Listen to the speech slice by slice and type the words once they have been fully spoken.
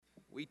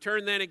We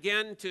turn then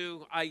again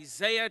to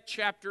Isaiah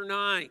chapter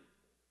 9.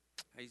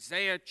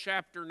 Isaiah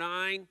chapter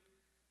 9.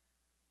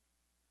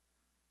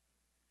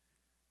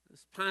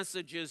 This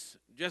passage is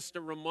just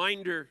a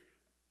reminder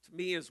to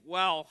me as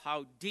well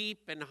how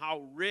deep and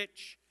how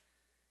rich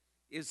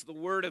is the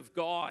Word of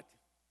God.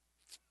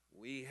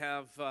 We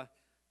have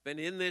been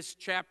in this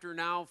chapter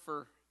now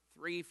for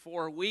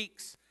 3-4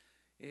 weeks,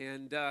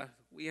 and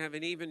we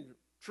haven't even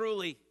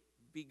truly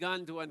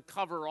begun to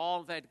uncover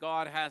all that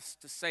God has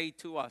to say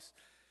to us.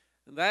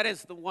 And that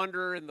is the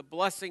wonder and the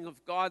blessing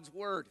of God's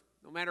Word.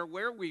 No matter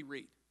where we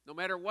read, no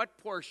matter what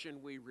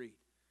portion we read,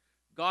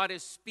 God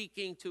is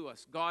speaking to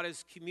us. God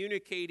is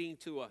communicating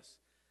to us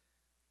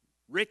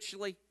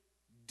richly,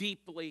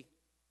 deeply,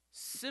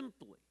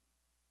 simply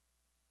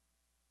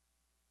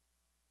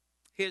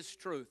His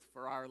truth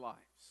for our lives.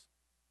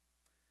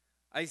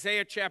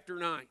 Isaiah chapter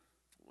 9.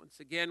 Once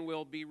again,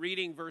 we'll be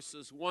reading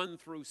verses 1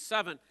 through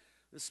 7.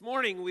 This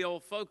morning, we'll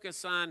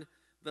focus on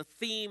the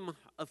theme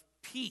of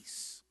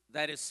peace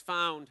that is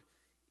found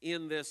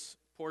in this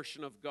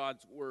portion of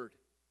God's Word.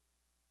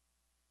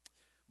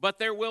 But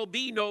there will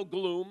be no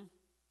gloom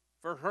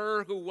for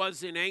her who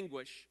was in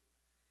anguish.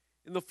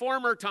 In the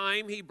former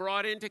time he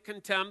brought into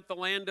contempt the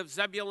land of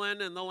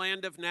Zebulun and the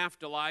land of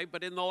Naphtali,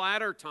 but in the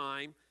latter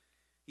time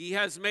he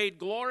has made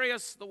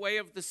glorious the way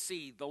of the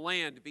sea, the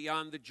land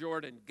beyond the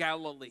Jordan,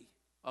 Galilee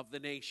of the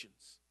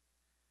nations.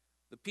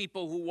 The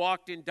people who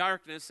walked in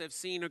darkness have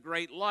seen a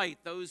great light.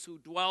 Those who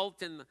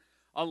dwelt in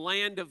a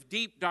land of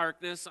deep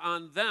darkness,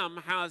 on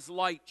them has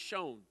light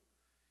shone.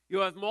 You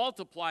have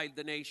multiplied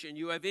the nation.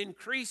 You have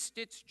increased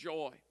its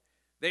joy.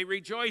 They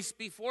rejoice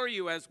before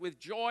you as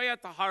with joy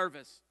at the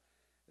harvest,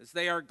 as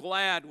they are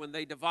glad when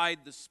they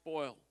divide the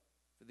spoil.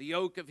 For the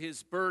yoke of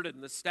his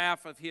burden, the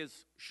staff of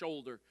his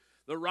shoulder,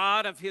 the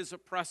rod of his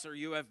oppressor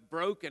you have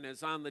broken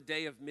as on the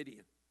day of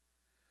Midian.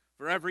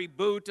 For every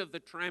boot of the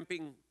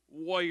tramping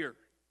warrior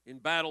in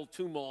battle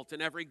tumult,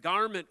 and every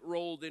garment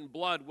rolled in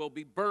blood will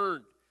be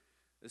burned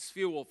as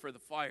fuel for the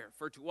fire.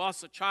 For to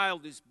us a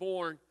child is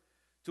born,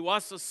 to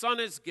us a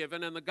son is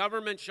given, and the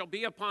government shall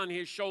be upon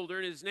his shoulder,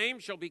 and his name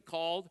shall be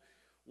called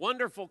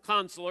Wonderful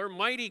Counselor,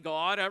 Mighty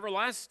God,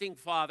 Everlasting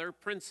Father,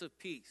 Prince of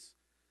Peace.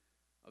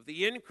 Of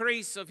the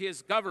increase of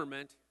his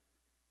government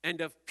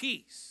and of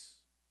peace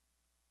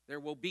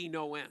there will be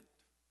no end.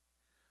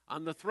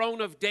 On the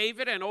throne of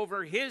David and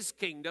over his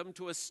kingdom,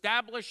 to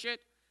establish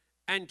it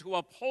and to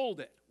uphold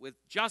it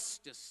with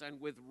justice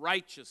and with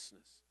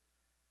righteousness,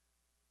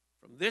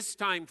 from this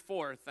time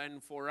forth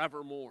and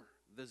forevermore.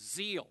 The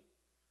zeal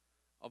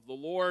of the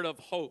Lord of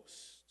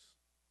hosts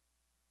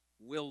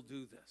will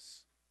do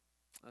this.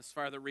 Thus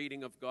far the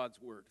reading of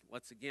God's Word.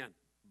 Let's again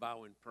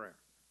bow in prayer.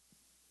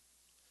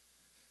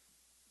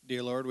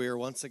 Dear Lord, we are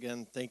once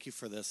again, thank you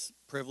for this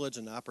privilege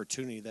and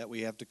opportunity that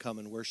we have to come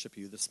and worship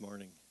you this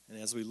morning.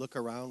 And as we look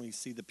around, we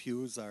see the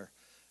pews are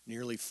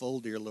nearly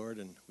full, dear Lord,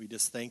 and we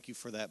just thank you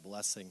for that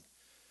blessing.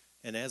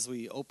 And as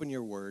we open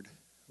your word,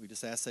 we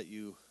just ask that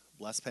you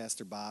bless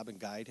Pastor Bob and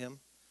guide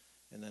him,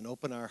 and then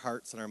open our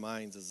hearts and our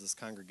minds as this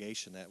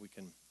congregation that we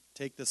can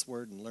take this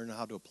word and learn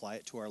how to apply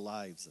it to our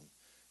lives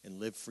and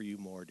live for you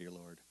more, dear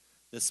Lord.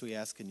 This we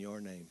ask in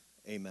your name.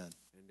 Amen.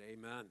 And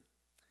amen.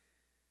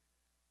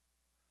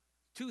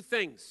 Two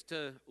things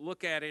to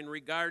look at in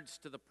regards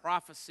to the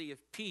prophecy of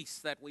peace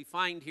that we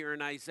find here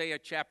in Isaiah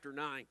chapter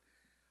 9.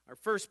 Our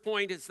first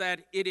point is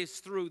that it is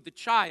through the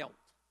child.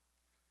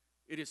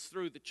 It is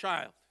through the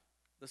child.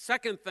 The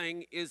second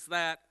thing is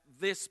that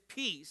this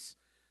peace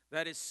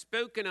that is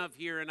spoken of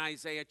here in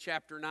Isaiah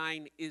chapter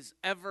 9 is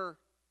ever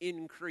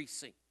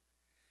increasing.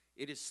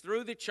 It is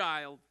through the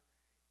child,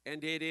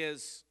 and it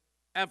is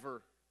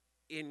ever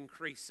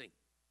increasing.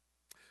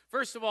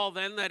 First of all,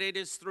 then, that it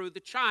is through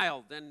the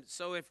child. And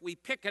so if we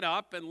pick it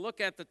up and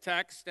look at the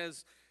text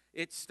as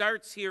it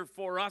starts here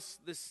for us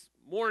this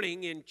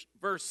morning in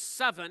verse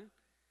 7,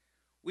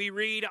 we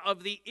read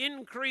of the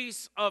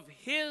increase of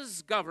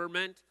his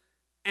government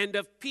and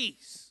of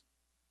peace.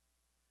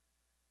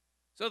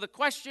 So the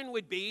question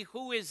would be,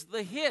 who is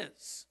the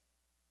his?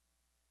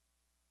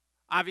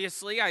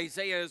 Obviously,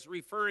 Isaiah is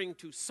referring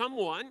to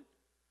someone,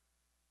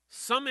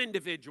 some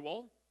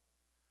individual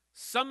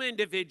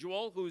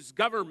whose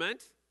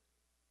government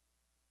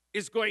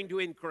is going to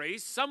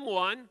increase,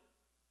 someone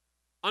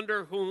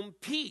under whom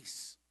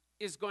peace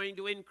is going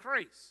to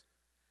increase.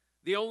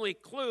 The only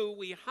clue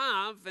we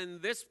have in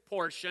this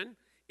portion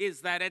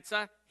is that it's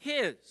a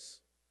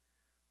his.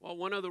 Well,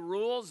 one of the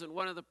rules and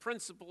one of the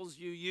principles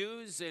you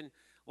use in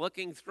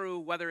looking through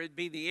whether it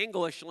be the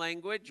English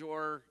language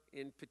or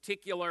in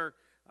particular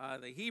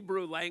the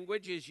Hebrew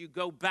language is you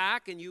go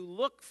back and you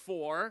look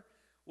for,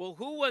 well,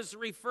 who was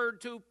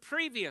referred to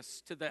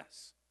previous to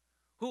this?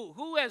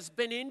 Who has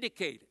been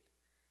indicated?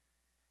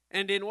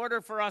 And in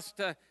order for us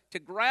to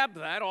grab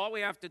that, all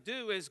we have to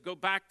do is go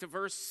back to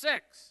verse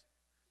 6.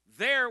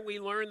 There we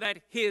learn that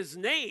his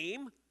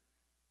name,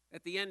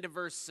 at the end of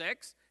verse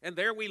 6, and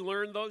there we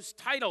learn those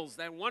titles,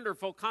 that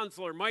Wonderful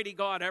Counselor, Mighty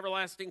God,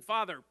 Everlasting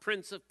Father,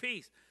 Prince of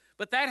Peace.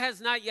 But that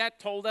has not yet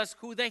told us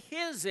who the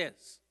his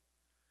is.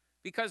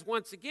 because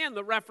once again,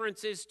 the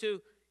reference is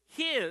to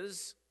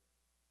his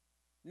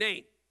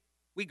name.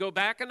 We go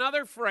back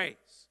another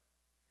phrase,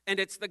 and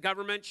it's the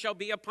government shall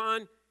be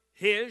upon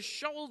his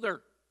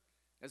shoulder.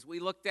 As we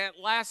looked at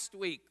last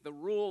week, the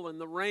rule and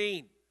the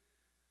reign.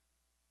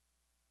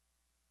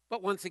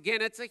 But once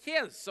again, it's a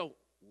his, so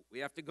we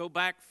have to go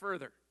back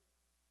further.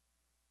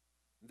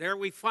 There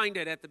we find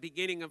it at the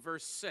beginning of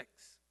verse 6.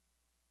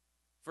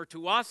 For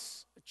to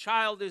us a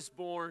child is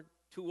born,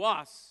 to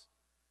us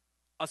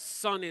a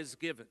son is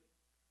given.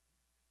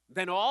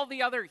 Then all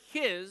the other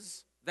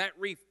his that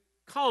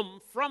come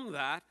from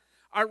that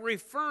are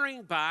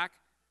referring back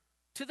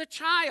to the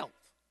child,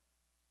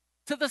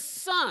 to the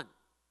son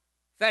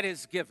that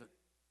is given.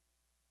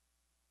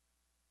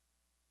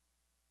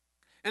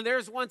 And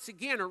there's once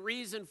again a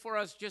reason for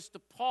us just to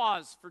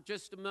pause for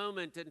just a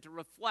moment and to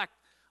reflect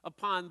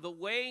upon the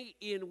way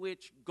in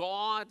which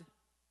God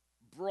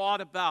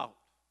brought about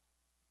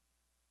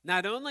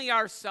not only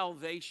our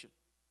salvation,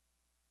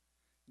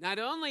 not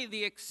only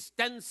the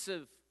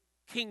extensive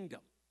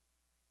kingdom,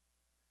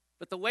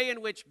 but the way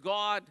in which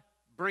God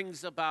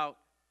brings about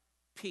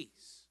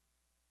peace.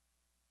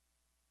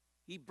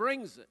 He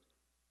brings it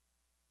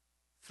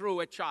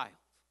through a child.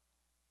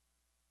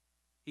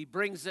 He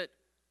brings it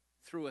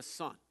through a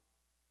son,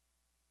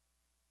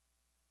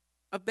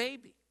 a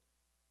baby.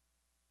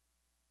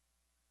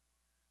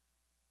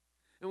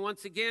 And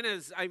once again,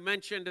 as I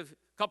mentioned a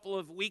couple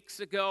of weeks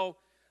ago,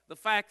 the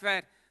fact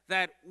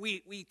that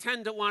we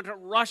tend to want to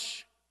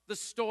rush the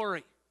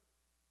story.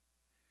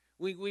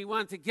 We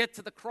want to get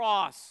to the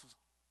cross.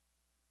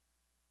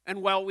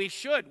 And well, we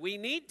should. We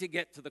need to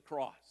get to the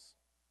cross,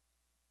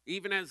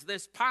 even as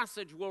this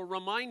passage will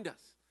remind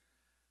us.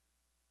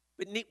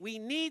 But we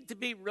need to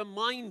be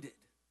reminded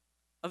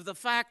of the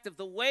fact of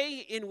the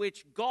way in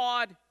which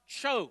God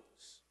chose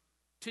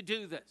to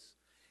do this.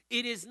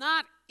 It is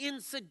not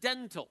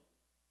incidental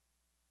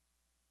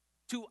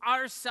to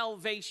our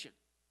salvation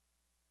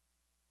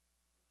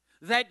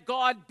that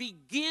God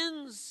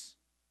begins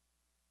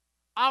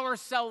our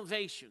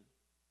salvation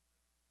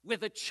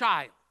with a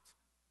child.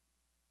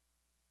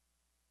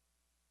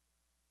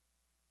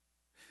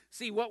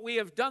 See, what we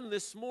have done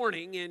this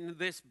morning in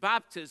this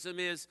baptism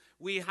is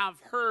we have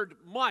heard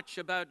much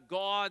about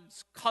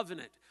God's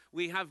covenant.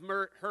 We have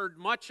heard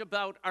much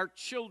about our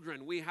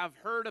children. We have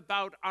heard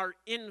about our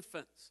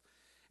infants.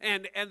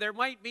 And there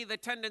might be the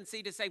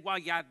tendency to say, well,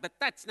 yeah, but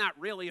that's not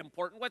really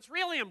important. What's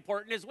really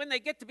important is when they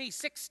get to be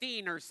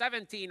 16 or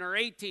 17 or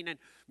 18 and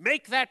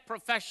make that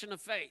profession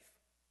of faith.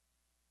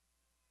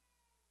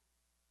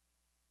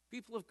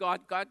 People of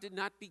God, God did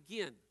not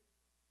begin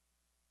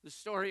the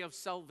story of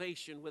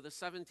salvation with a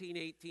 17,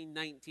 18,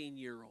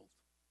 19-year-old.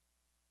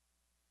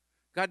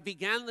 God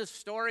began the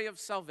story of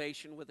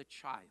salvation with a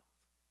child.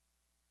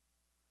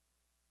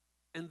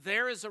 And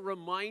there is a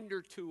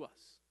reminder to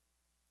us.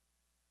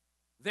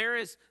 There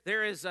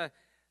is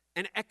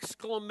an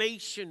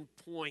exclamation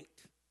point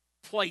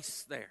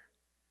placed there,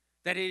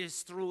 that it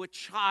is through a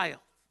child.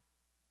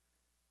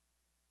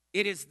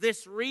 It is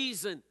this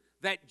reason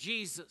that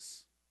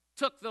Jesus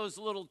took those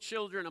little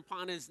children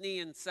upon his knee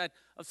and said,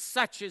 of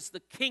such is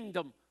the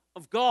kingdom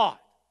of God.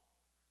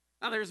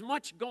 Now, there's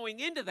much going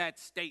into that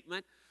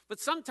statement, but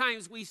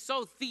sometimes we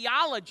so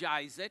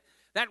theologize it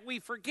that we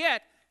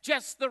forget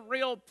just the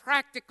real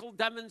practical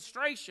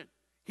demonstration.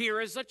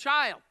 Here is a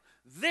child.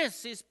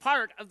 This is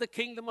part of the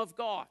kingdom of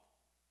God.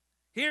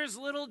 Here's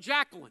little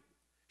Jacqueline.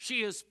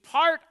 She is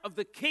part of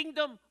the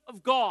kingdom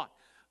of God.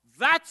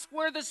 That's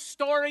where the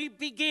story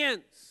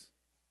begins.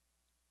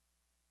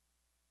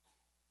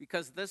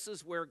 Because this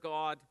is where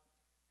God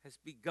has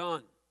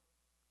begun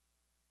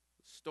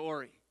the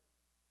story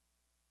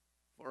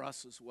for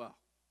us as well.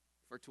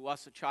 For to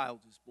us a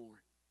child is born,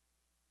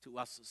 to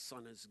us a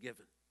son is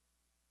given.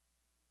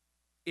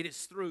 It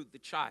is through the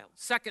child.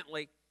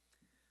 Secondly,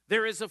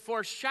 there is a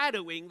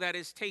foreshadowing that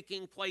is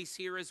taking place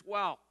here as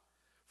well.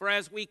 For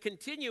as we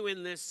continue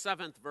in this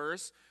 7th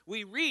verse,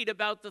 we read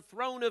about the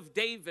throne of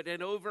David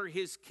and over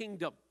his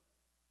kingdom.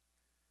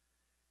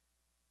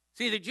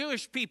 See, the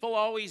Jewish people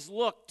always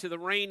looked to the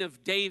reign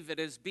of David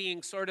as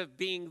being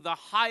the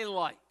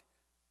highlight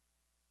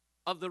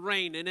of the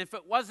reign. And if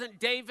it wasn't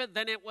David,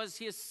 then it was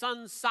his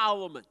son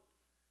Solomon.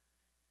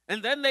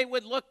 And then they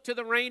would look to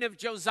the reign of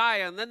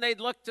Josiah, and then they'd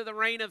look to the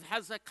reign of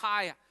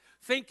Hezekiah,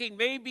 thinking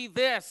maybe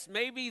this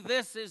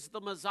is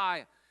the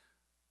Messiah.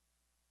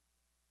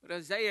 But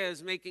Isaiah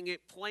is making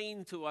it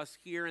plain to us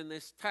here in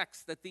this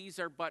text that these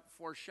are but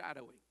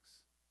foreshadowings.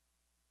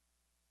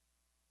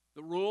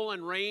 The rule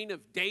and reign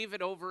of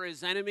David over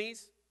his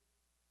enemies.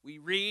 We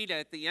read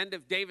at the end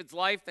of David's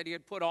life that he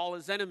had put all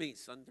his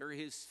enemies under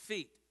his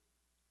feet.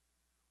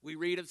 We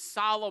read of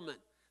Solomon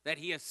that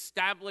he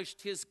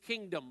established his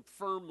kingdom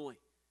firmly.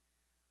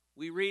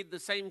 We read the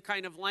same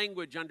kind of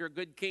language under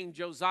good King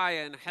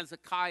Josiah and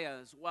Hezekiah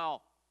as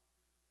well.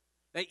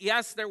 That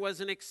yes, there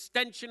was an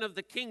extension of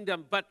the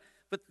kingdom, but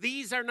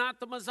these are not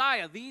the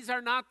Messiah. These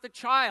are not the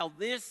child.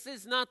 This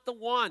is not the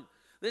one.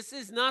 This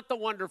is not the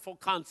wonderful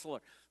counselor.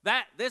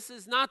 This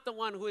is not the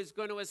one who is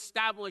going to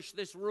establish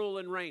this rule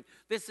and reign.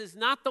 This is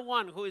not the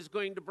one who is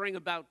going to bring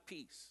about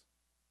peace.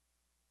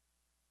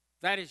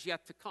 That is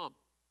yet to come.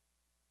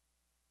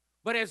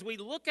 But as we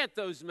look at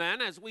those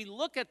men, as we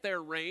look at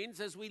their reigns,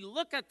 as we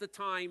look at the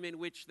time in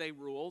which they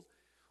ruled,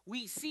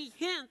 we see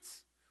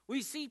hints,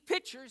 we see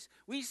pictures,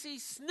 we see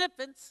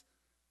snippets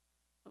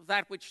of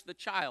that which the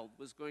child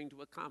was going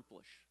to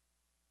accomplish.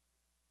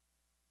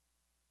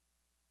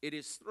 It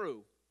is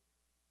through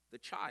the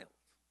child.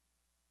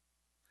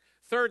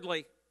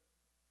 Thirdly,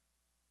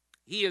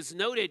 he is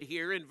noted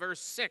here in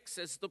verse 6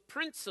 as the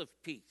Prince of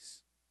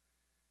Peace.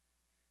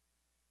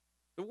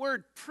 The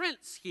word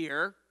prince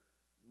here,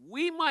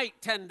 we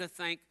might tend to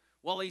think,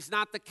 well, he's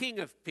not the King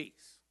of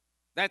Peace.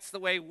 That's the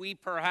way we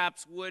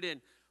perhaps would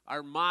in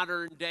our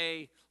modern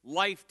day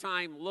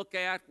lifetime look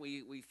at.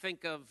 We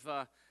think of,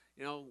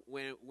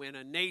 when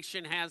a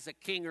nation has a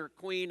king or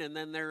queen and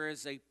then there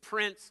is a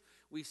prince,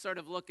 we sort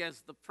of look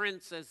as the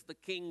prince as the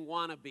king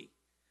wannabe,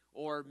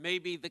 or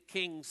maybe the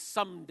king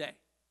someday.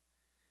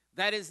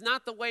 That is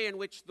not the way in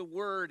which the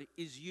word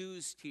is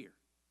used here.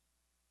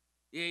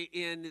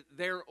 In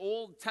their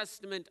Old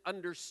Testament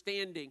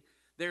understanding,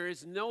 there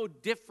is no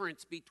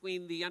difference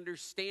between the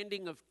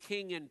understanding of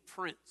king and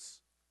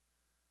prince.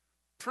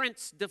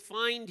 Prince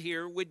defined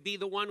here would be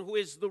the one who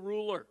is the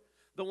ruler,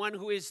 the one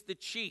who is the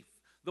chief,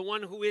 the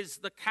one who is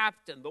the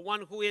captain, the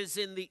one who is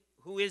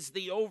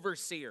the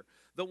overseer,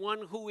 the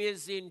one who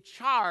is in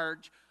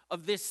charge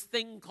of this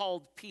thing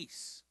called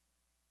peace.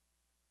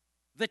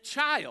 The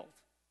child,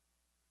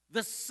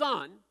 the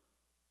son,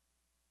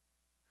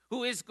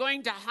 who is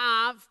going to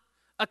have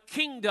a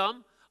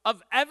kingdom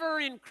of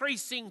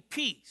ever-increasing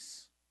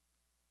peace,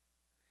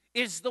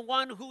 is the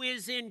one who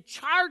is in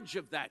charge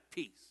of that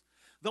peace,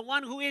 the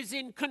one who is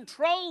in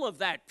control of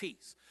that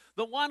peace,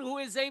 the one who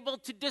is able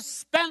to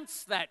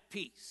dispense that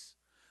peace,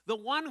 the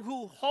one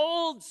who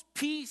holds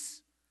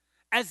peace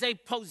as a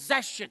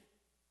possession,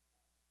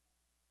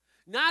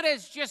 not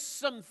as just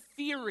some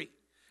theory,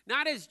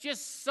 not as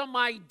just some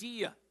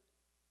idea.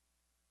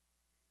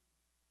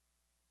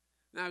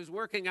 And I was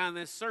working on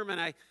this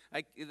sermon,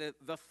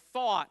 the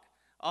thought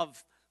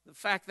of the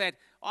fact that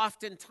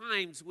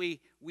oftentimes we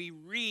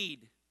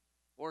read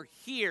or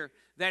hear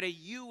that a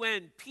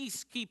UN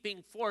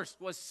peacekeeping force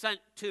was sent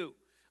to.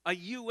 A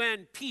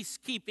UN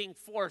peacekeeping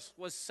force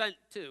was sent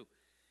to.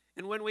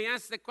 And when we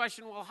ask the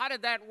question, well, how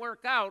did that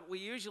work out? We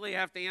usually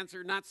have to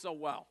answer, not so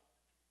well.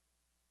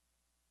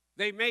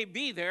 They may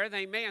be there,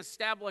 they may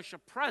establish a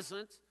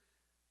presence,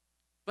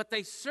 but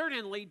they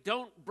certainly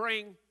don't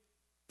bring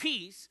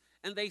peace,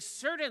 and they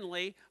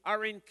certainly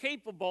are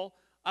incapable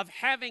of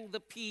having the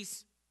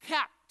peace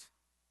kept.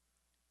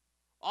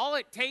 All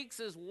it takes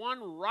is one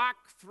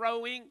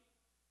rock-throwing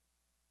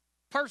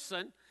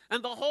person,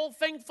 and the whole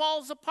thing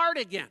falls apart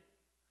again.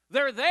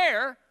 They're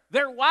there,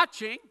 they're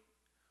watching,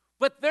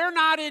 but they're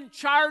not in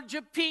charge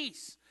of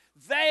peace.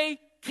 They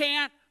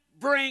can't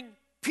bring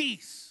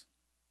peace.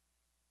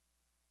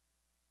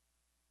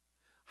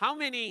 How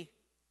many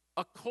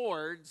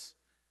accords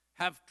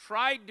have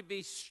tried to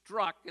be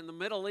struck in the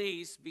Middle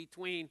East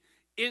between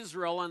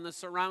Israel and the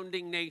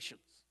surrounding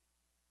nations?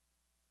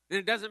 And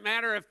it doesn't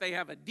matter if they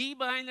have a D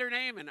behind their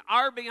name, an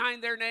R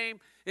behind their name.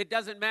 It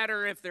doesn't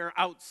matter if they're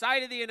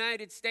outside of the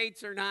United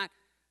States or not.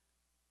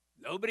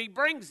 Nobody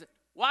brings it.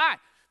 Why?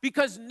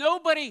 Because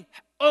nobody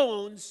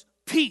owns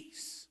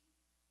peace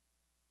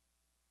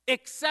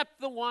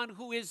except the one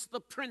who is the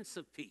Prince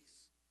of Peace.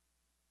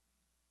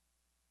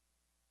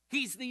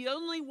 He's the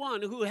only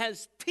one who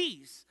has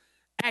peace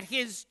at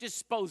his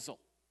disposal.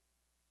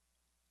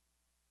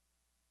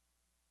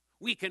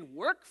 We can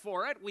work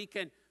for it. We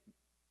can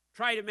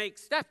try to make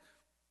steps,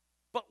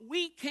 but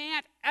we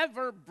can't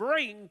ever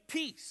bring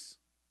peace.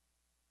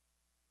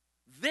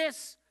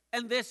 This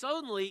and this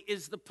only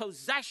is the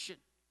possession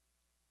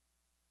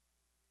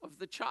of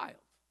the child,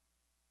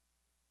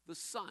 the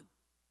son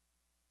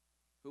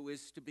who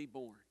is to be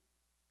born.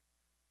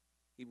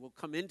 He will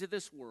come into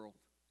this world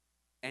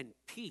and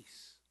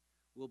peace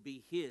will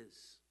be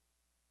his.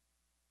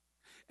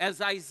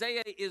 As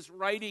Isaiah is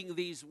writing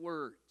these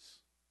words,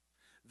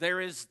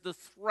 there is the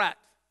threat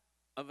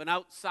of an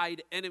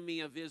outside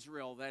enemy of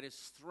Israel that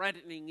is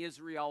threatening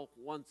Israel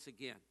once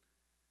again.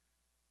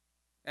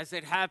 As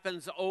it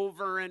happens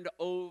over and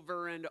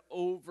over and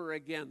over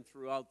again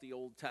throughout the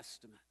Old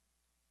Testament.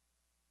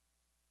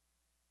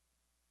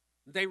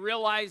 They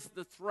realize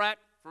the threat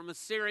from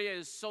Assyria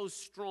is so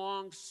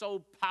strong,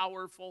 so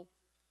powerful.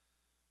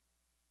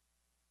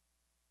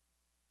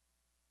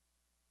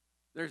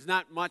 There's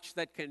not much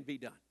that can be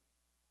done.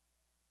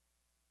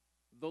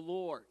 The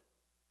Lord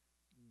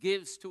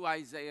gives to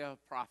Isaiah a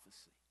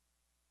prophecy.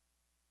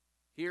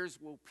 Here's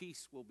where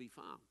peace will be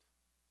found.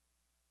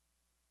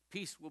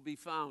 Peace will be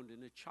found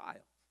in a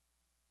child,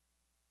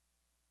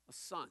 a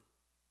son.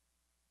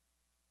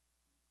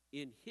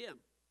 In him,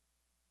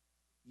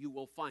 you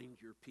will find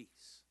your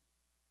peace.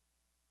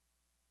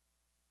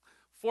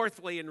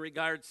 Fourthly, in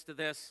regards to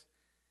this,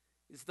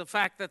 is the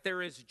fact that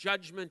there is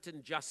judgment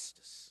and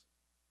justice.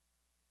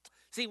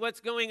 See, what's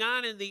going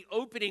on in the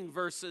opening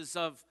verses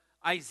of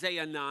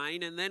Isaiah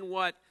 9 and then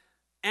what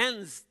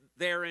ends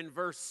there in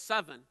verse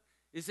 7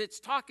 is it's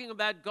talking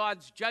about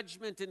God's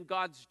judgment and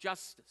God's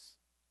justice.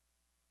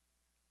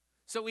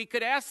 So we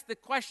could ask the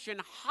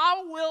question,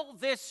 how will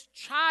this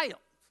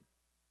child,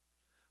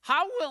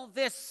 how will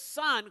this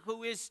son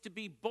who is to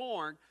be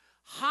born,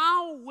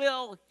 how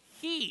will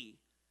he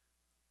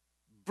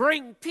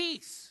bring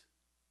peace?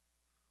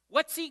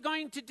 What's he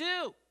going to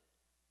do?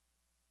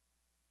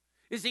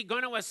 Is he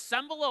going to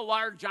assemble a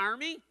large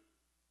army?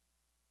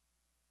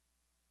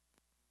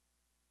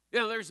 You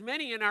know, there's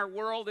many in our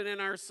world and in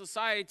our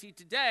society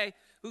today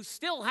who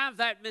still have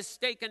that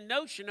mistaken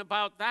notion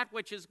about that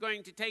which is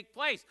going to take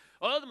place.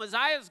 Oh, the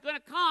Messiah is going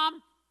to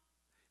come,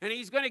 and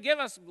he's going to give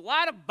us a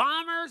lot of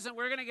bombers, and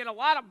we're going to get a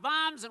lot of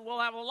bombs, and we'll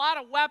have a lot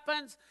of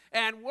weapons,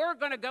 and we're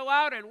going to go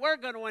out and we're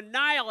going to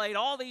annihilate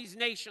all these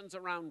nations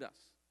around us.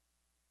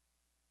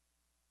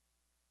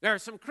 There are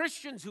some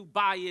Christians who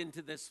buy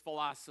into this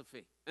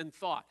philosophy and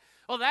thought,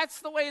 oh, that's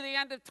the way the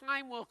end of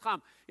time will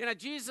come. You know,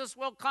 Jesus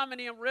will come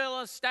and he will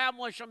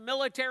establish a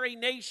military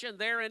nation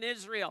there in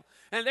Israel.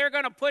 And they're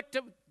going to put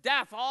to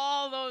death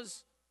all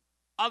those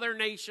other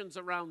nations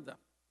around them.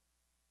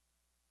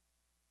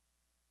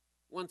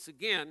 Once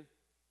again,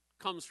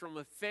 comes from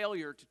a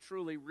failure to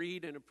truly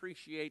read and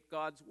appreciate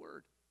God's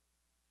word.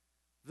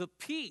 The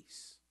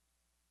peace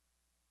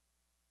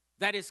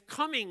that is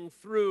coming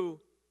through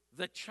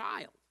the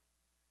child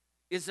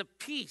is a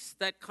peace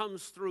that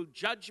comes through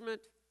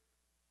judgment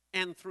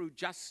and through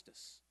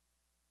justice.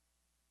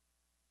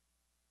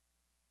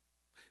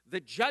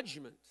 The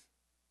judgment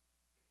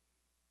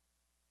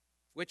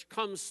which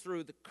comes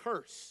through the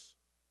curse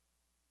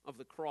of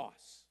the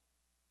cross.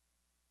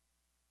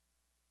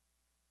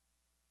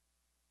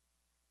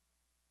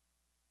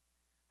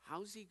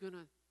 How's he going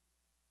to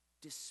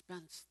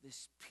dispense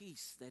this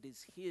peace that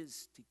is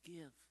his to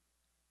give?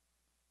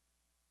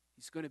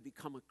 He's going to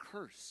become a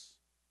curse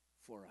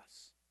for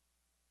us.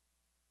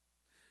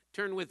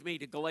 Turn with me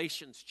to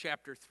Galatians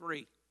chapter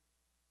 3.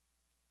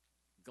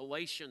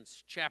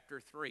 Galatians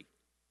chapter 3.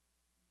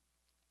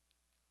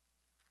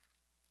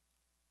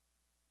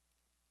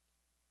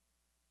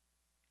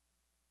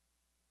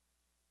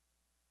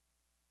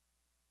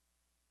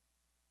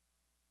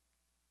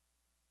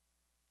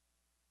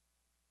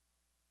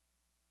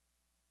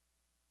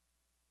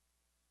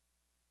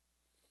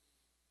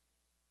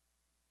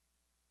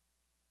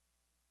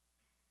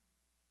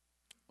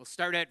 We'll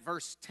start at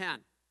verse 10.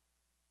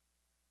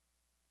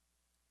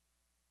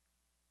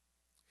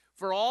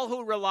 For all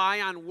who rely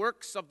on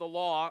works of the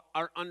law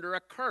are under a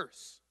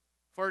curse.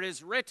 For it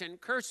is written,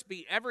 cursed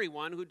be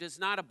everyone who does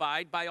not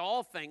abide by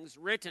all things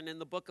written in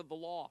the book of the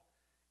law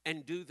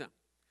and do them.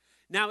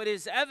 Now it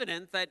is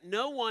evident that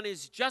no one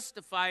is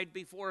justified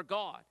before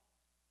God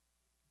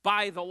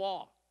by the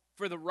law,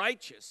 for the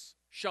righteous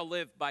shall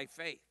live by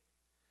faith.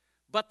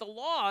 But the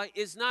law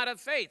is not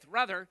of faith.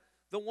 Rather,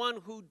 the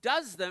one who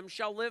does them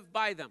shall live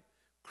by them.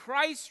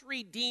 Christ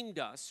redeemed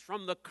us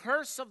from the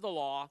curse of the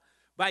law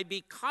by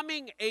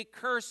becoming a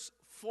curse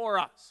for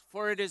us.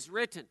 For it is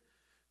written,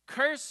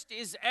 cursed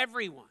is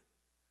everyone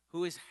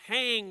who is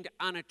hanged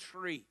on a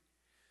tree.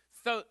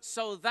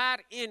 So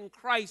that in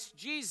Christ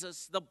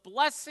Jesus, the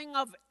blessing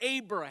of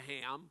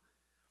Abraham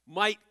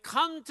might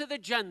come to the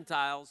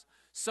Gentiles,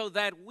 so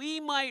that we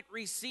might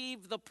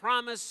receive the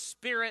promised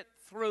Spirit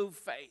through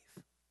faith.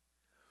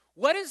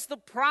 What is the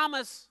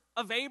promise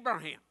of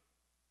Abraham?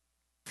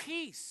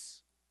 Peace.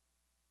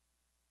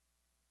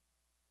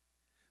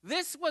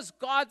 This was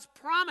God's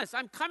promise.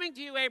 I'm coming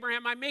to you,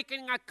 Abraham. I'm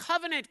making a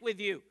covenant with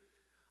you.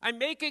 I'm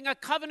making a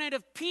covenant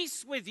of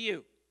peace with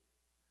you.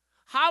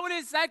 How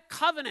is that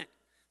covenant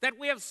that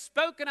we have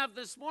spoken of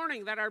this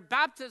morning, that our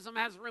baptism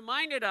has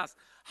reminded us,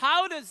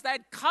 how does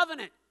that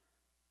covenant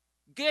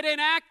get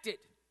enacted?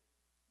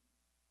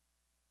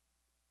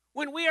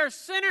 When we are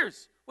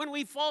sinners, when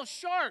we fall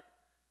short,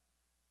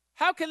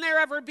 how can there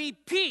ever be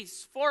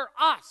peace for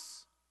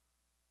us?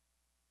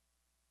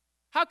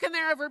 How can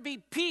there ever be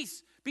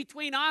peace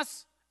between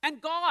us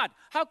and God?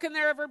 How can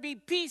there ever be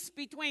peace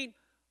between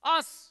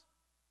us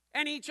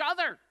and each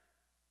other?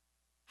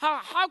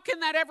 How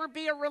can that ever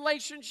be a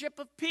relationship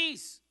of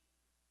peace?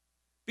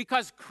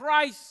 Because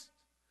Christ,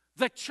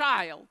 the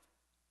child,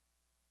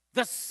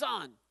 the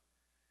Son,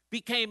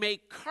 became a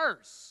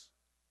curse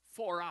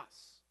for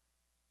us,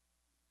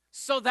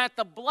 so that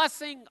the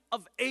blessing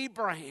of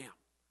Abraham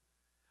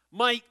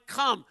might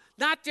come,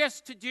 not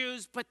just to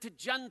Jews, but to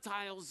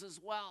Gentiles as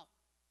well.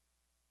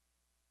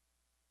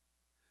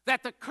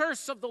 That the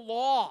curse of the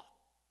law,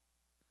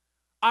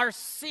 our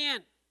sin,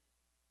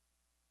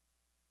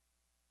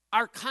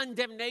 our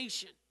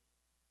condemnation,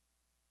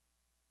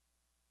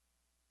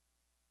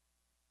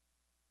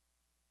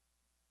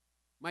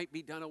 might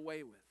be done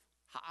away with.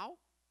 How?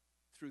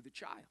 Through the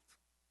child.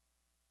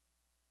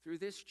 Through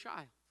this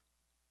child.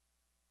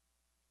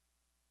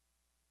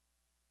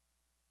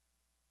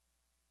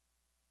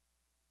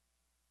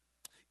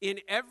 In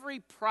every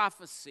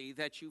prophecy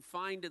that you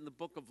find in the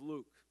book of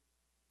Luke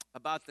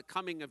about the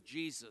coming of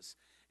Jesus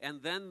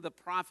and then the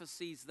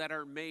prophecies that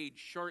are made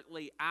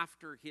shortly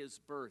after his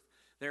birth,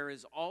 there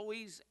is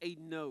always a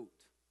note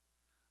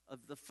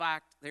of the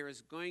fact there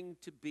is going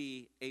to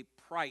be a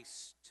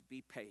price to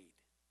be paid.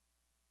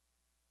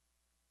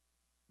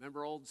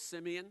 Remember old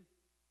Simeon?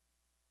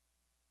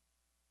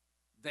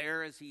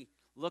 There as he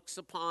looks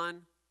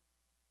upon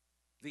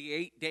the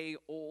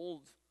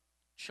 8-day-old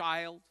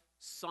child,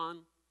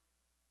 son,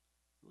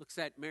 looks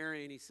at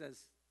Mary and he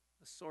says,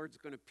 the sword's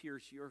going to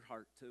pierce your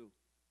heart too.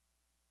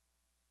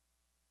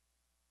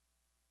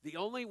 The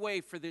only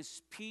way for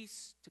this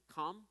peace to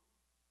come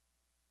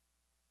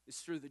is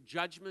through the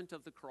judgment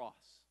of the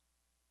cross.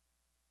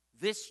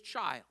 This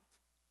child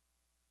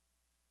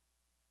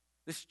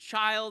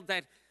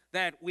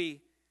that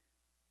we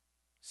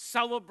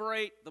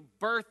celebrate the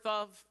birth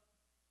of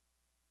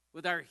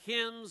with our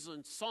hymns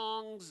and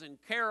songs and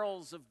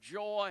carols of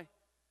joy.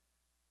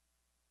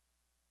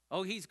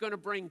 Oh, he's going to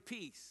bring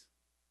peace.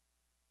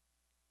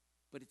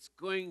 But it's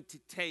going to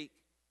take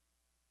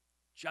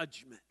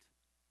judgment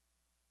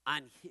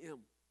on him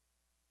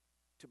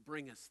to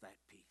bring us that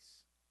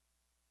peace.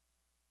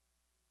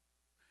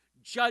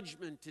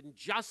 Judgment and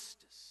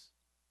justice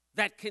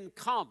that can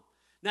come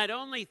not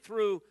only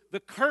through the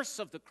curse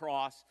of the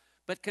cross,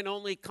 but can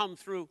only come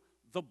through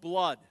the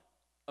blood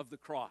of the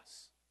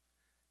cross.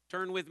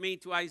 Turn with me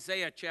to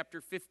Isaiah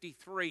chapter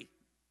 53.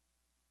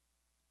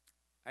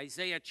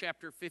 Isaiah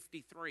chapter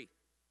 53.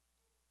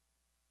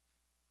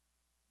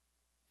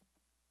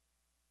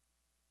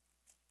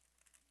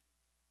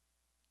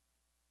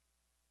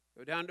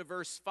 Go down to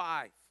verse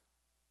 5.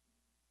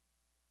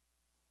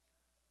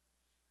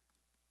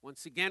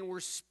 Once again,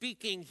 we're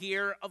speaking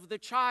here of the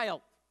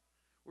child.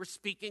 We're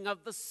speaking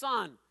of the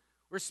son.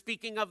 We're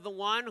speaking of the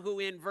one who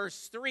in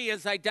verse 3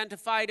 is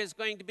identified as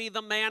going to be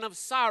the man of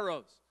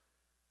sorrows.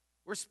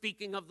 We're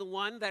speaking of the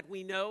one that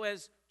we know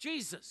as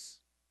Jesus.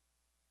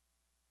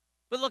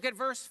 But look at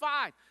verse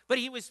 5. But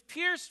he was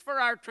pierced for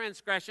our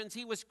transgressions.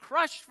 He was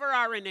crushed for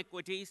our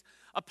iniquities.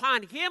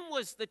 Upon him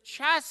was the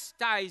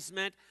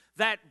chastisement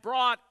that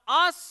brought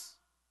us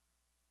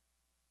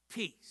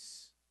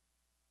peace.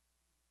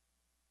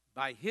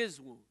 By his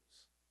wounds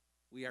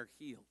we are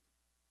healed.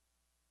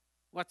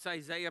 What's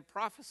Isaiah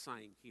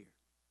prophesying here?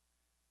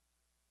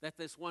 That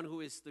this one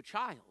who is the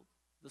child,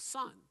 the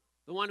son,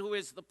 the one who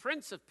is the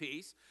Prince of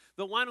Peace,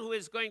 the one who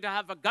is going to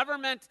have a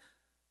government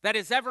that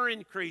is ever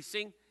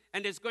increasing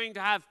and is going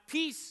to have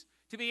peace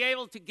to be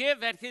able to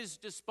give at his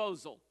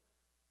disposal,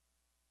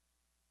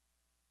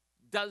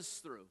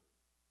 does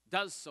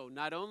so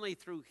not only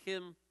through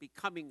him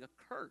becoming a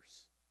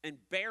curse and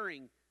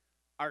bearing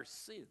our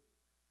sin,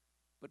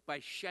 but by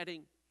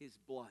shedding his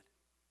blood.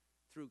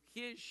 Through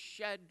his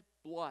shed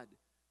blood,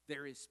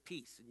 there is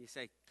peace. And you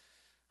say,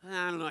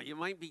 I don't know, you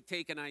might be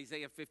taking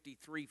Isaiah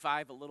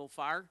 53:5 a little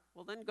far.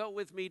 Well, then go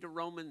with me to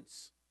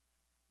Romans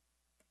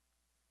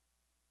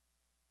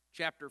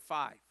chapter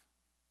 5.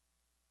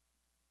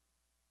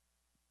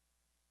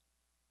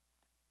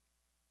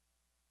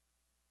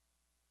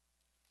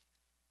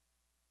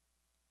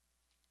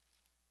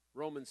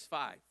 Romans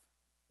 5.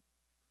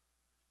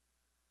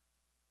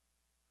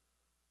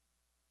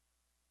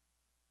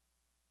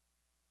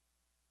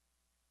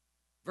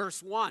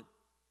 Verse 1.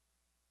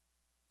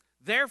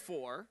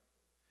 Therefore,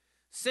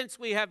 since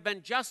we have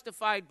been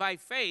justified by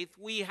faith,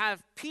 we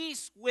have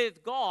peace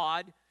with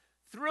God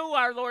through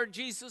our Lord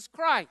Jesus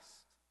Christ.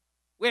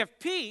 We have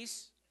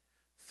peace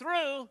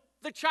through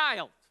the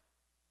child,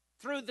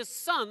 through the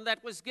son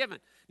that was given.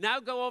 Now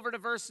go over to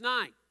verse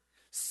 9.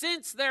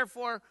 Since,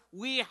 therefore,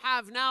 we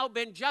have now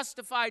been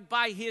justified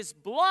by his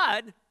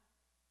blood,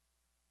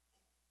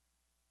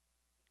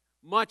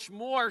 much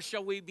more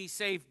shall we be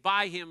saved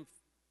by him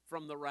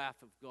from the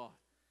wrath of God.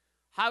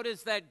 How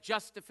does that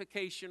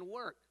justification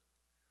work?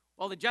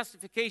 Well, the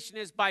justification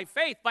is by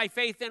faith. By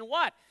faith in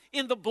what?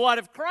 In the blood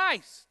of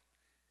Christ.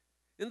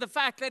 In the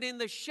fact that in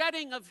the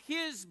shedding of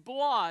his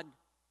blood,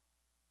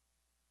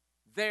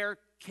 there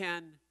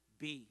can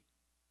be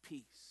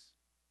peace.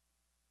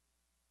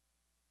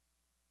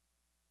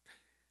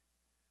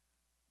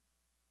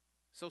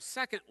 So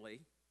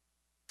secondly,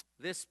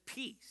 this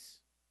peace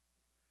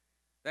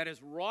that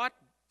is wrought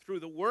through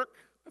the work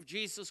of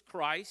Jesus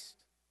Christ,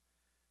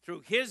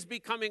 through his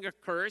becoming a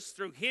curse,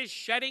 through his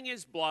shedding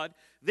his blood,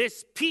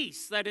 this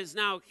peace that is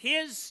now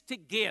his to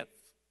give.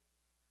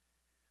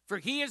 For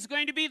he is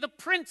going to be the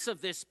prince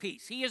of this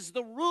peace. He is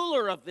the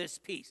ruler of this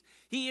peace.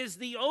 He is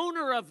the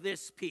owner of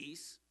this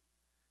peace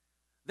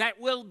that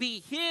will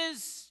be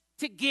his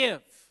to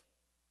give.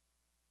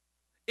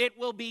 It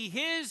will be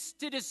his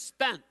to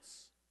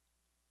dispense.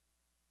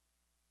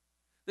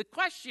 The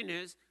question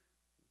is,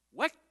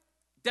 what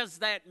does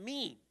that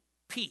mean,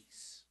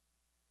 peace?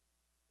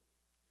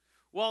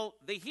 Well,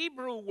 the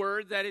Hebrew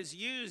word that is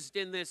used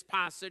in this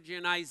passage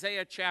in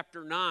Isaiah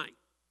chapter 9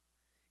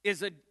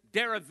 is a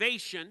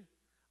derivation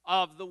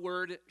of the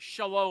word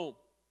shalom.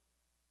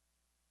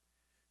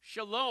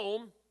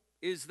 Shalom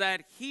is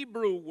that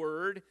Hebrew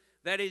word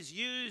that is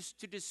used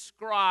to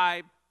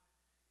describe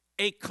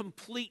a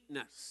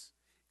completeness,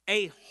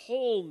 a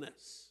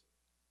wholeness.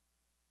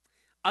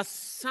 a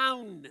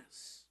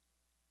soundness.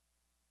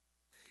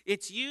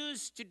 It's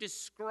used to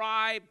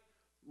describe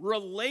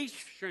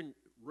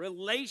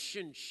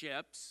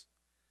relationships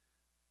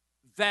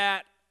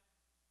that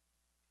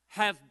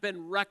have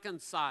been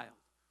reconciled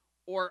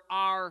or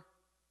are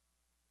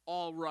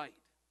all right.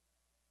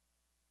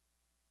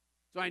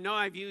 So I know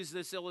I've used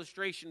this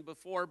illustration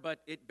before, but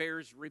it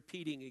bears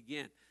repeating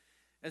again.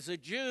 As a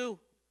Jew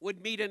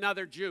would meet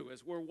another Jew,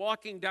 as we're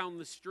walking down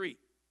the street,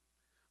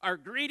 our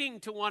greeting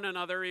to one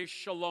another is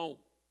shalom.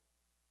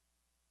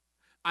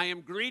 I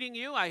am greeting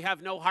you. I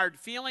have no hard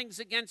feelings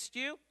against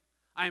you.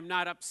 I am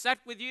not upset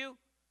with you.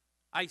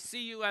 I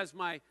see you as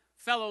my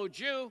fellow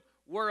Jew.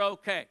 We're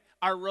okay.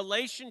 Our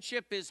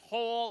relationship is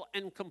whole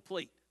and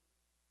complete.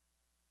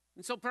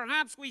 And so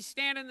perhaps we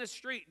stand in the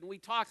street and we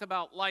talk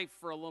about life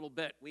for a little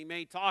bit. We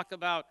may talk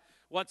about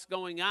what's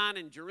going on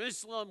in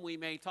Jerusalem. We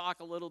may talk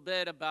a little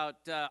bit about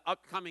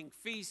upcoming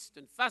feasts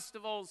and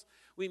festivals.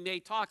 We may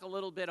talk a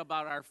little bit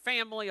about our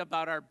family,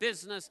 about our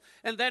business.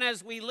 And then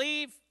as we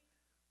leave,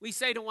 we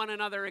say to one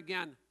another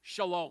again,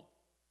 shalom.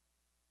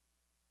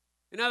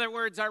 In other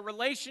words, our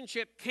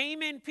relationship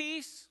came in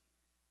peace,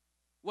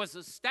 was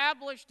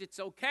established. It's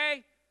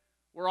okay.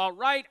 We're all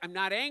right. I'm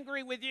not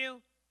angry with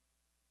you.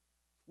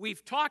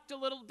 We've talked a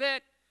little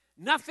bit.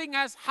 Nothing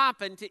has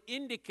happened to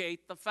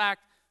indicate the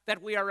fact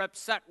that we are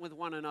upset with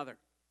one another.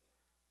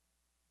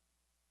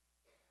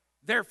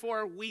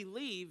 Therefore, we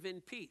leave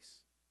in peace.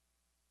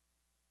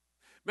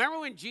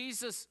 Remember when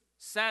Jesus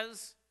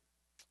says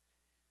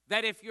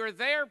that if you're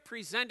there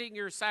presenting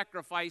your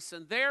sacrifice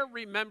and there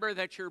remember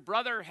that your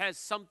brother has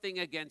something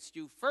against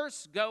you,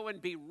 first go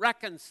and be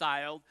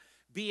reconciled,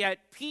 be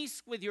at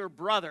peace with your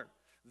brother,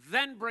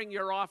 then bring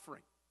your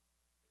offering.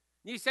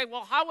 And you say,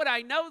 well, how would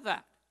I know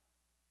that?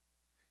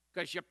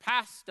 Because you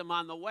passed him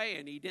on the way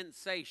and he didn't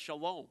say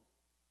shalom.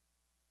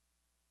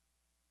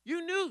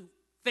 You knew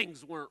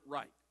things weren't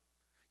right.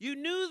 You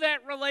knew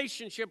that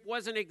relationship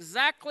wasn't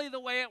exactly the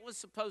way it was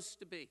supposed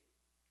to be.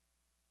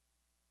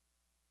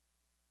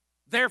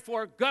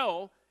 Therefore,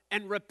 go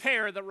and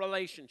repair the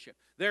relationship.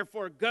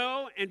 Therefore,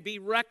 go and be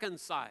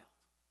reconciled.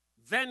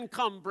 Then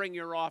come bring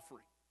your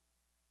offering.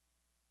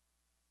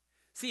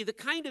 See, the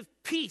kind of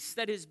peace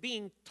that is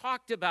being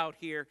talked about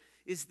here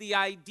is the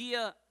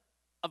idea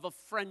of a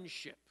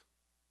friendship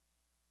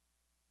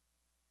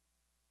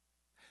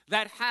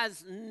that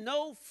has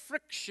no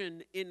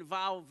friction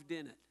involved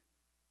in it.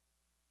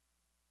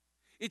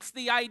 It's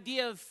the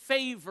idea of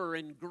favor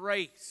and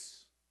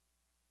grace.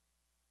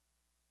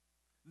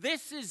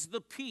 This is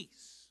the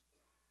peace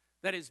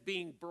that is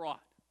being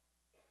brought.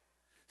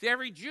 See,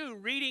 every Jew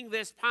reading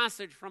this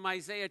passage from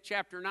Isaiah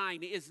chapter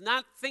 9 is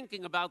not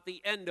thinking about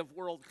the end of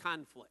world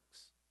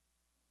conflicts.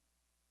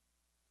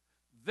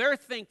 They're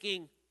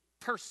thinking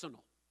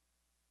personal.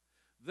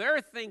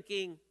 They're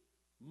thinking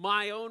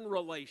my own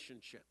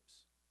relationships.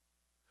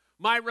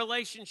 My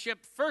relationship,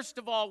 first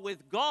of all,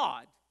 with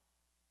God.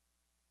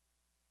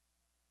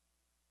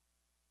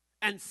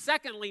 And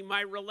secondly,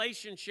 my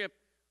relationship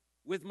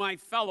with my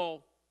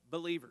fellow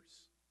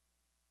believers,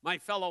 my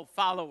fellow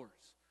followers,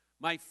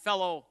 my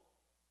fellow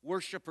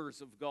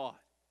worshipers of God.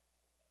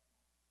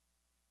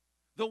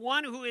 The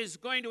one who is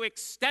going to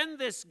extend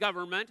this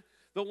government,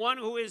 the one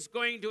who is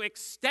going to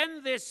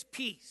extend this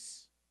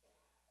peace,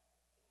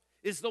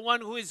 is the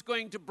one who is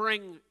going to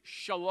bring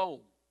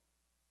shalom,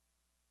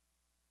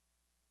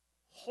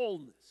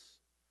 wholeness,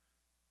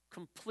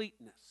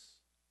 completeness,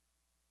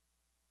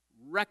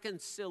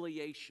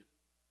 reconciliation.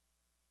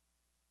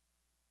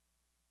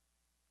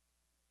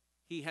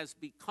 He has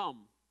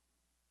become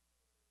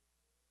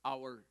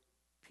our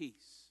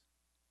peace.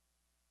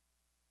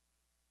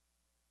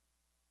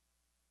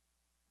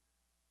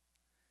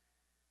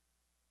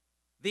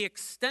 The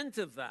extent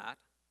of that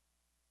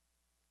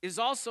is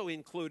also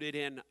included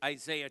in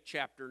Isaiah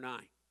chapter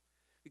 9.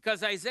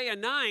 Because Isaiah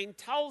 9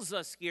 tells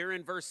us here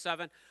in verse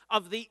 7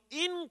 of the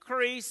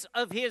increase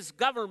of his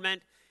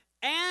government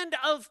and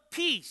of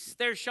peace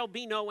there shall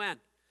be no end.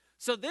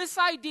 So this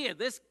idea,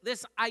 this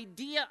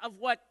idea of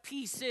what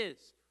peace is,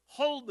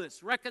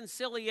 wholeness,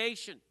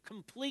 reconciliation,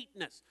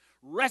 completeness,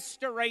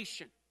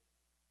 restoration,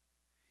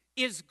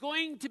 is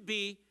going to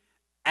be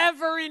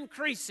ever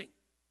increasing,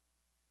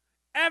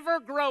 ever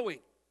growing.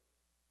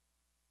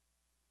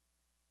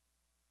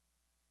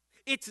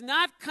 It's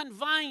not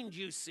confined,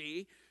 you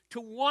see, to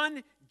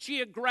one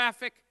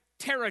geographic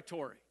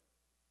territory.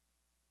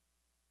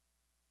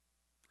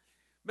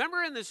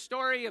 Remember in the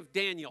story of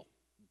Daniel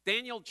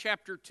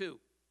chapter 2,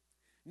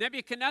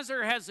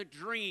 Nebuchadnezzar has a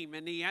dream,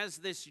 and he has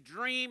this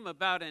dream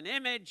about an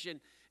image,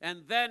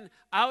 and then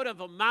out of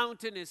a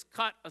mountain is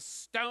cut a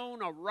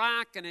stone, a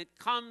rock, and it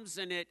comes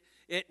and it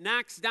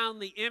knocks down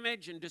the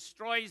image and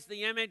destroys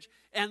the image,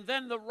 and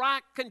then the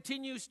rock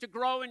continues to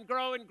grow and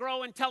grow and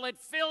grow until it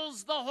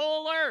fills the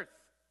whole earth.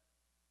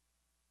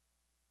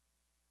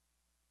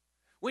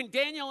 When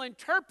Daniel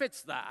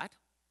interprets that,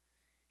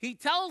 he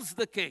tells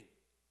the king,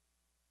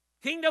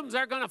 kingdoms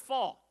are going to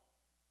fall.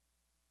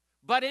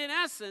 But in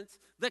essence,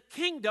 the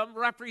kingdom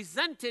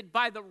represented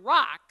by the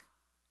rock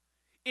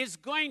is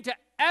going to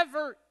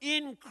ever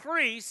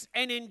increase,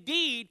 and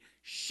indeed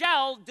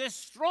shall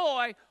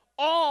destroy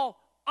all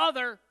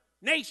other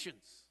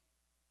nations.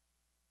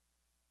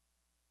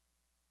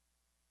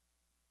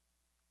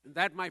 And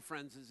that, my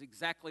friends, is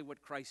exactly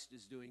what Christ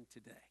is doing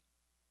today.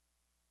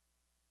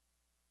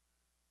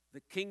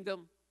 The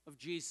kingdom of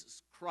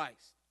Jesus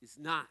Christ is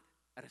not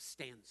at a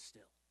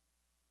standstill.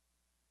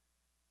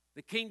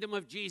 The kingdom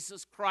of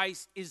Jesus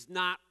Christ is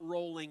not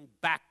rolling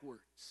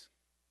backwards.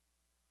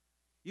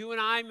 You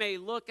and I may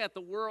look at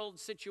the world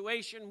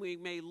situation, we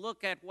may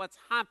look at what's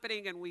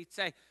happening, and we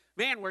say,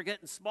 man, we're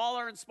getting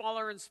smaller and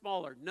smaller and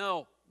smaller.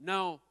 No,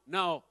 no,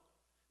 no.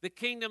 The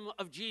kingdom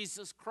of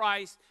Jesus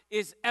Christ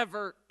is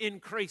ever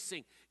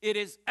increasing. It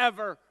is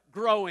ever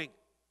growing.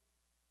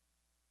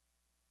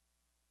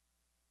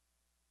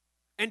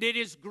 And it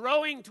is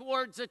growing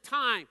towards a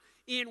time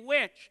in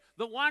which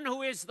the one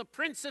who is the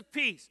Prince of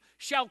Peace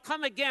shall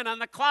come again on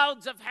the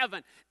clouds of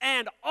heaven,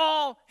 and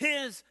all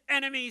his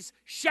enemies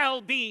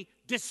shall be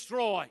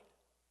destroyed.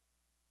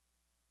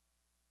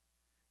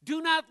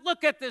 Do not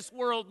look at this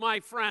world, my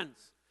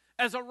friends,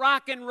 as a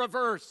rock in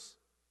reverse.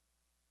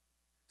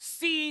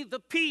 See the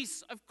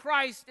peace of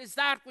Christ as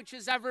that which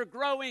is ever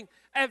growing,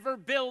 ever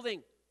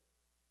building.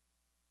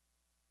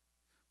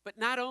 But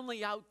not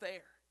only out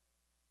there,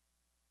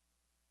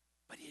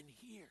 but in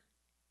here.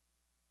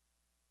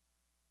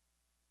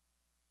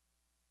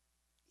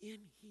 In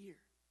here.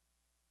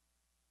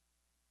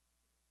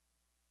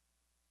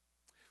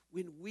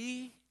 When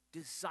we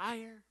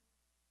desire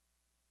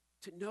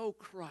to know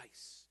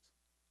Christ,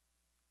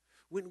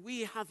 when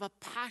we have a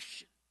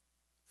passion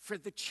for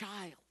the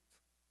child,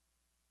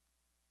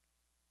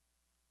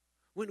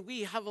 when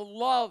we have a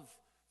love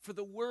for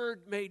the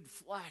Word made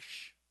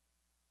flesh,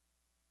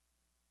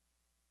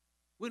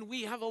 when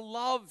we have a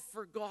love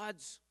for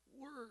God's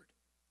Word,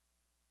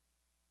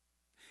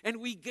 and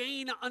we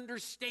gain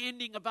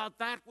understanding about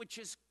that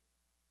which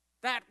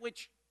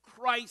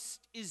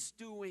Christ is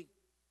doing,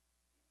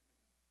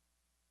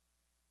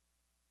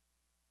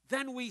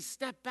 then we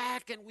step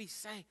back and we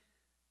say,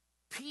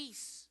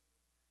 peace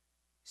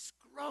is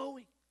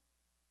growing.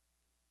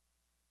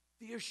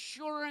 The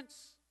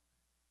assurance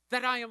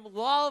that I am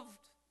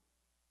loved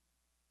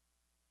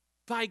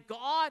by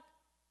God,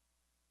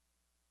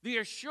 the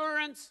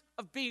assurance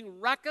of being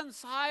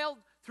reconciled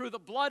through the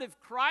blood of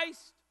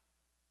Christ,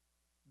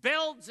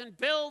 builds and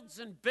builds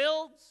and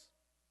builds.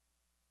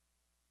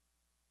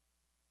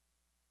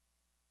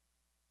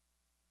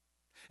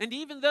 And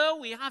even though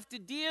we have to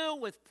deal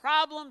with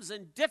problems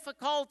and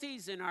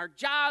difficulties in our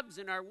jobs,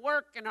 in our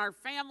work, in our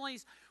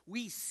families,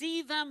 we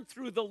see them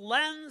through the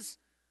lens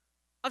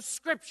of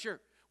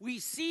Scripture. We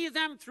see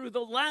them through the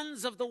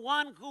lens of the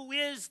one who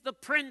is the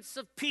Prince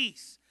of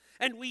Peace.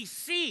 And we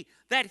see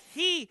that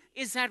he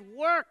is at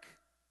work.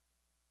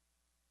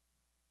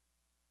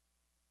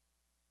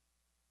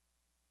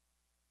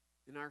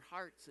 In our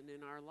hearts and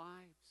in our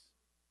lives.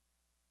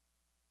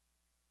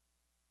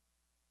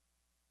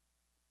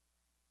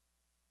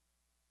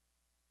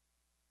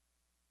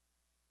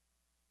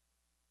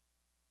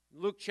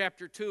 In Luke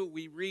chapter 2,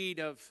 we read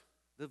of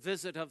the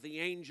visit of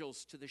the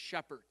angels to the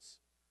shepherds.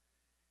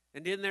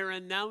 And in their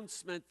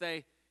announcement,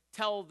 they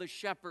tell the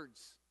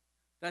shepherds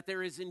that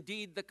there is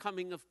indeed the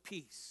coming of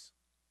peace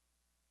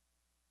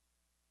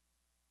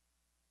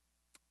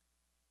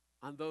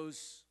on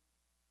those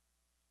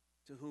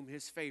to whom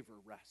his favor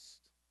rests.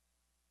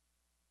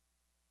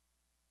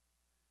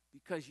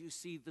 Because you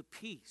see, the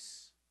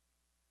peace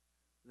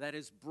that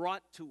is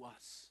brought to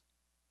us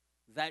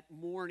that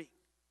morning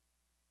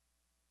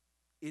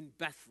in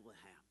Bethlehem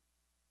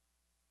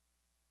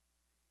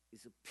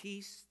is a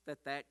peace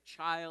that that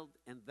child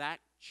and that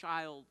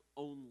child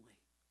only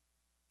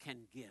can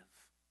give.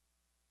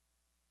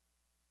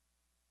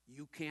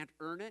 You can't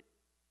earn it.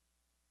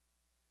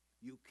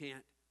 You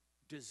can't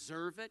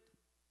deserve it.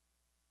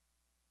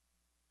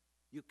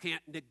 You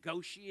can't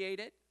negotiate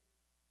it.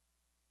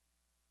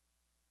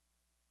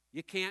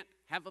 You can't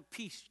have a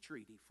peace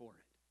treaty for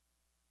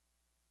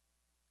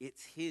it.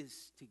 It's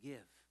his to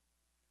give.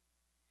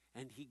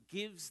 And he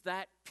gives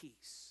that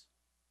peace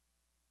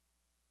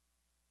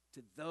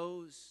to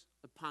those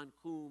upon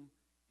whom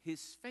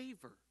his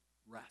favor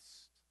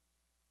rests,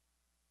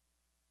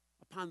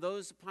 upon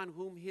those upon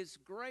whom his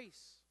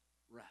grace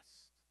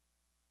rests.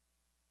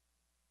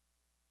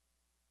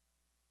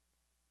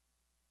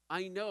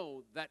 I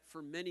know that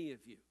for many of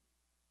you,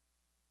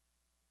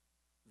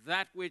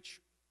 that which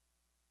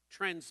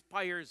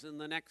transpires in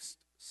the next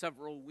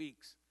several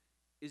weeks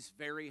is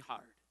very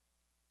hard.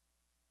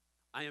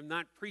 I am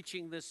not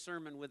preaching this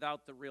sermon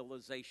without the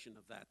realization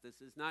of that. This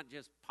is not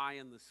just pie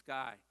in the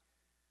sky.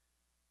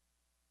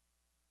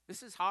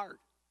 This is hard.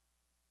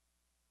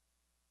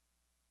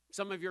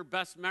 Some of your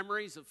best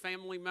memories of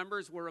family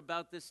members were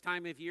about this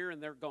time of year,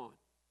 and they're gone.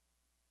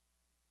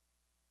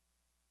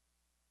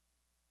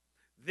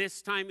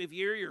 This time of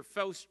year, you're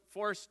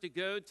forced to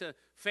go to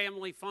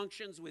family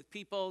functions with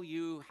people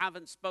you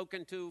haven't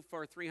spoken to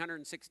for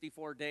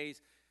 364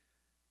 days,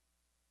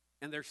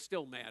 and they're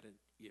still mad at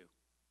you,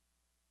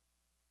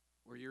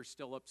 or you're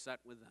still upset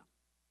with them.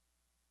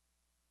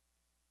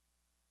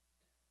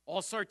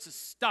 All sorts of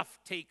stuff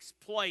takes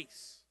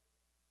place.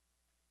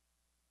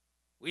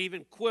 We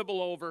even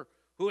quibble over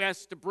who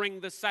has to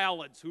bring the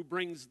salads, who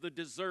brings the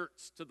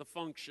desserts to the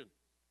function.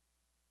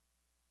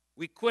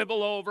 We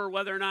quibble over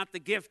whether or not the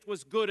gift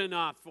was good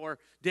enough, or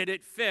did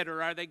it fit,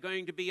 or are they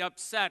going to be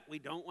upset? We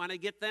don't want to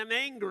get them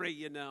angry,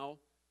 you know.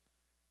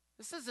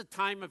 This is a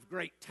time of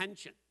great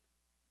tension.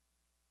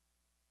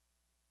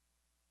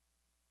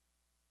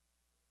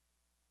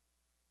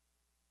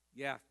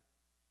 Yeah,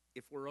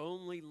 if we're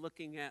only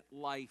looking at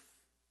life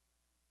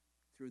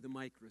through the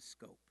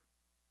microscope,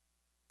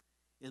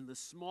 in the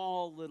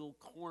small little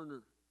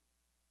corner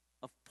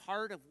of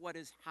part of what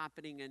is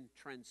happening and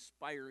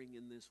transpiring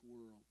in this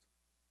world.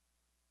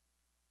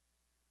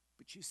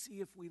 But you see,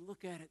 if we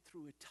look at it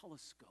through a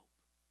telescope,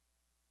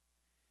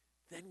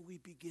 then we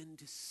begin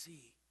to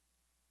see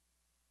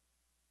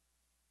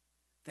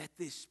that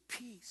this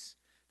peace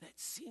that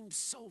seems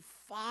so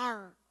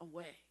far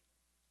away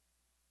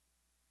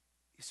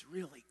is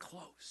really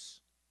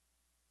close.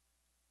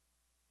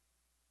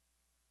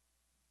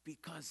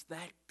 Because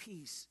that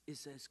peace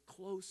is as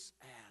close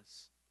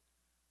as,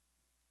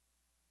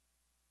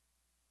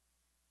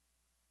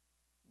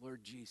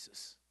 Lord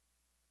Jesus,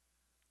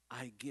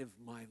 I give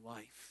my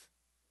life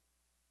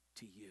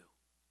to you.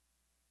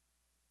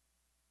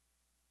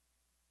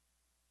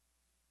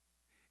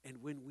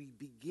 And when we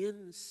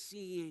begin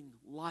seeing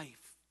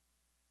life,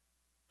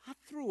 not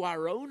through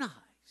our own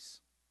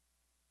eyes,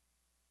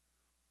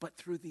 but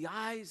through the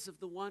eyes of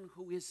the one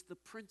who is the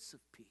Prince of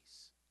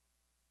Peace,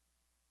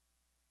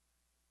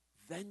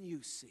 then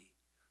you see,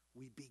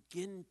 we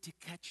begin to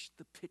catch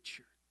the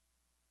picture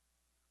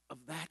of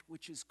that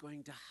which is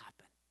going to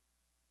happen.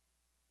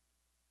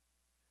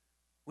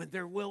 When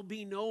there will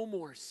be no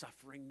more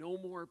suffering, no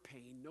more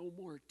pain, no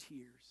more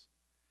tears.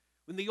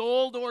 When the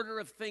old order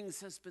of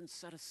things has been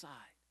set aside.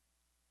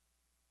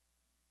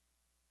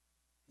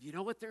 You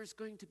know what there's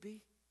going to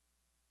be?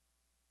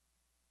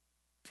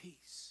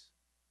 Peace.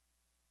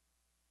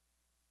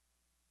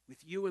 With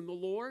you and the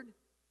Lord,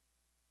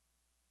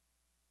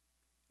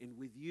 and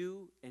with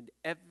you and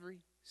every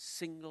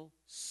single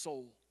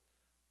soul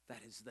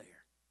that is there.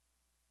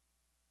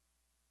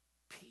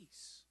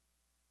 Peace.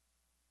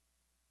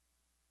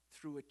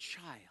 Through a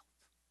child.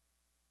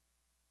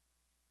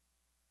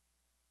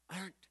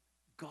 Aren't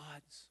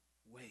God's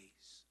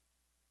ways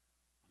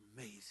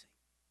amazing?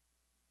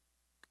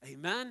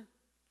 Amen?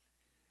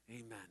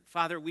 Amen.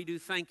 Father, we do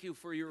thank you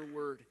for your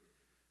word,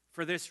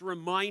 for this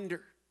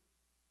reminder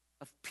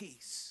of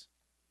peace.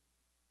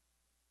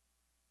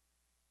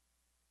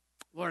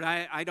 Lord,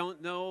 I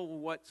don't know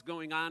what's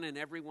going on in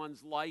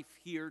everyone's life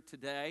here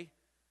today.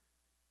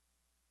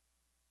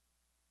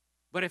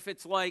 But if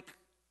it's like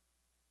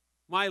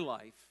my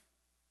life,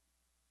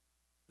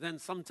 then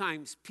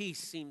sometimes peace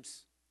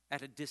seems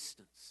at a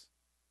distance.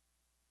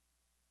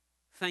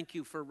 Thank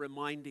you for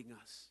reminding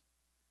us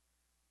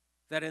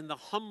that in the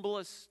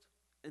humblest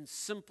and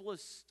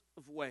simplest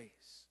of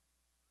ways,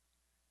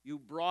 you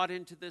brought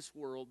into this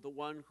world the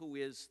one who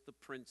is the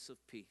Prince of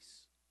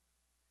Peace.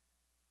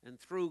 And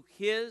through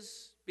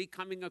his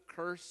becoming a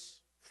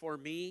curse for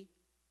me,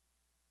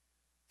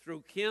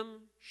 through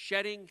him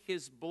shedding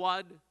his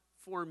blood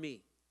for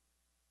me,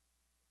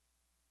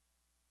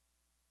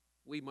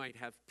 we might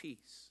have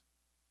peace.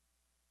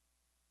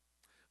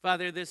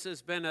 Father, this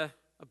has been a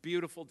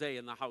beautiful day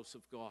in the house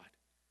of God.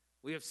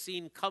 We have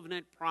seen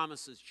covenant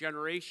promises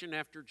generation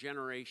after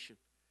generation,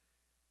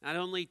 not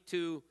only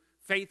to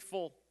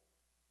faithful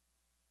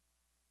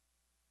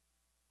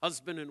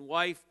husband and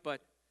wife,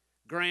 but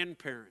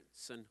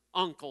grandparents and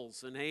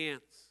uncles and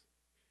aunts,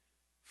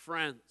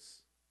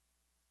 friends,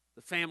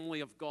 the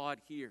family of God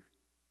here.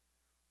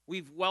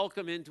 We've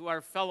welcomed into our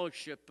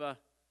fellowship a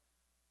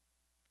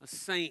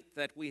saint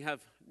that we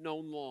have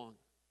known long.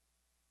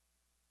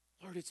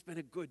 Lord, it's been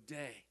a good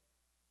day.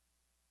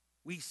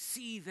 We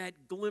see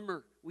that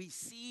glimmer. We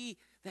see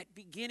that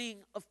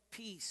beginning of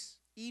peace,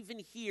 even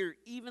here,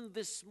 even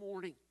this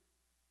morning.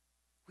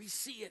 We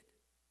see it.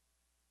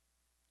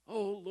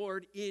 Oh,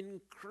 Lord,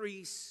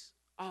 increase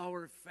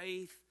our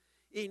faith,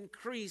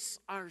 increase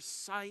our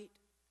sight,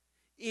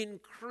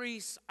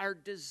 increase our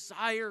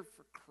desire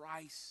for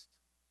Christ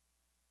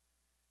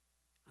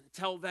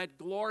until that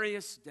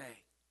glorious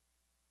day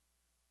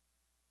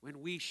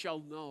when we shall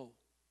know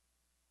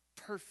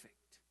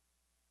perfect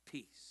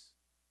peace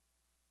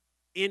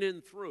in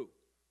and through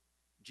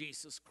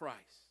Jesus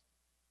Christ,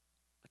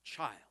 a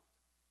child,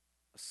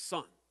 a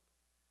son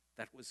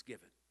that was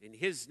given. In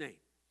his name,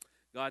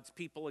 God's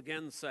people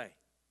again say,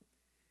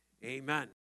 amen.